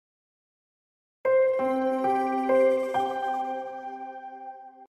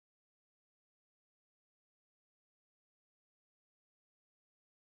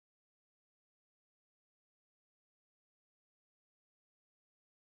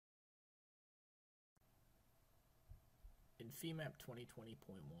In Femap 2020.1,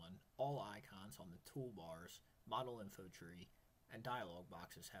 all icons on the toolbars, model info tree, and dialog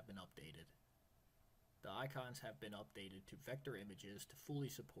boxes have been updated. The icons have been updated to vector images to fully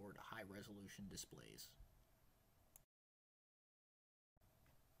support high-resolution displays.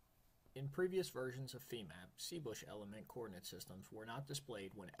 In previous versions of Femap, CBush element coordinate systems were not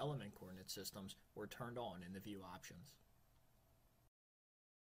displayed when element coordinate systems were turned on in the view options.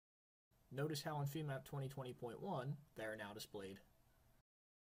 Notice how in Femap 2020.1 they are now displayed.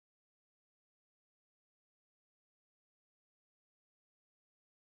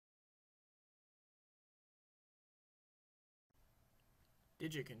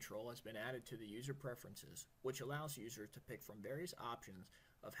 Digit control has been added to the user preferences, which allows users to pick from various options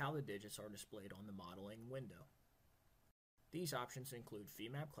of how the digits are displayed on the modeling window. These options include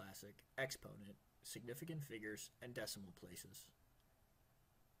Femap Classic, Exponent, Significant Figures, and Decimal Places.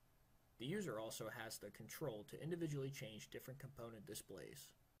 The user also has the control to individually change different component displays.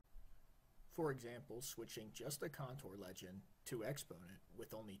 For example, switching just the contour legend to Exponent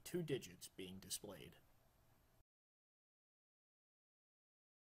with only 2 digits being displayed.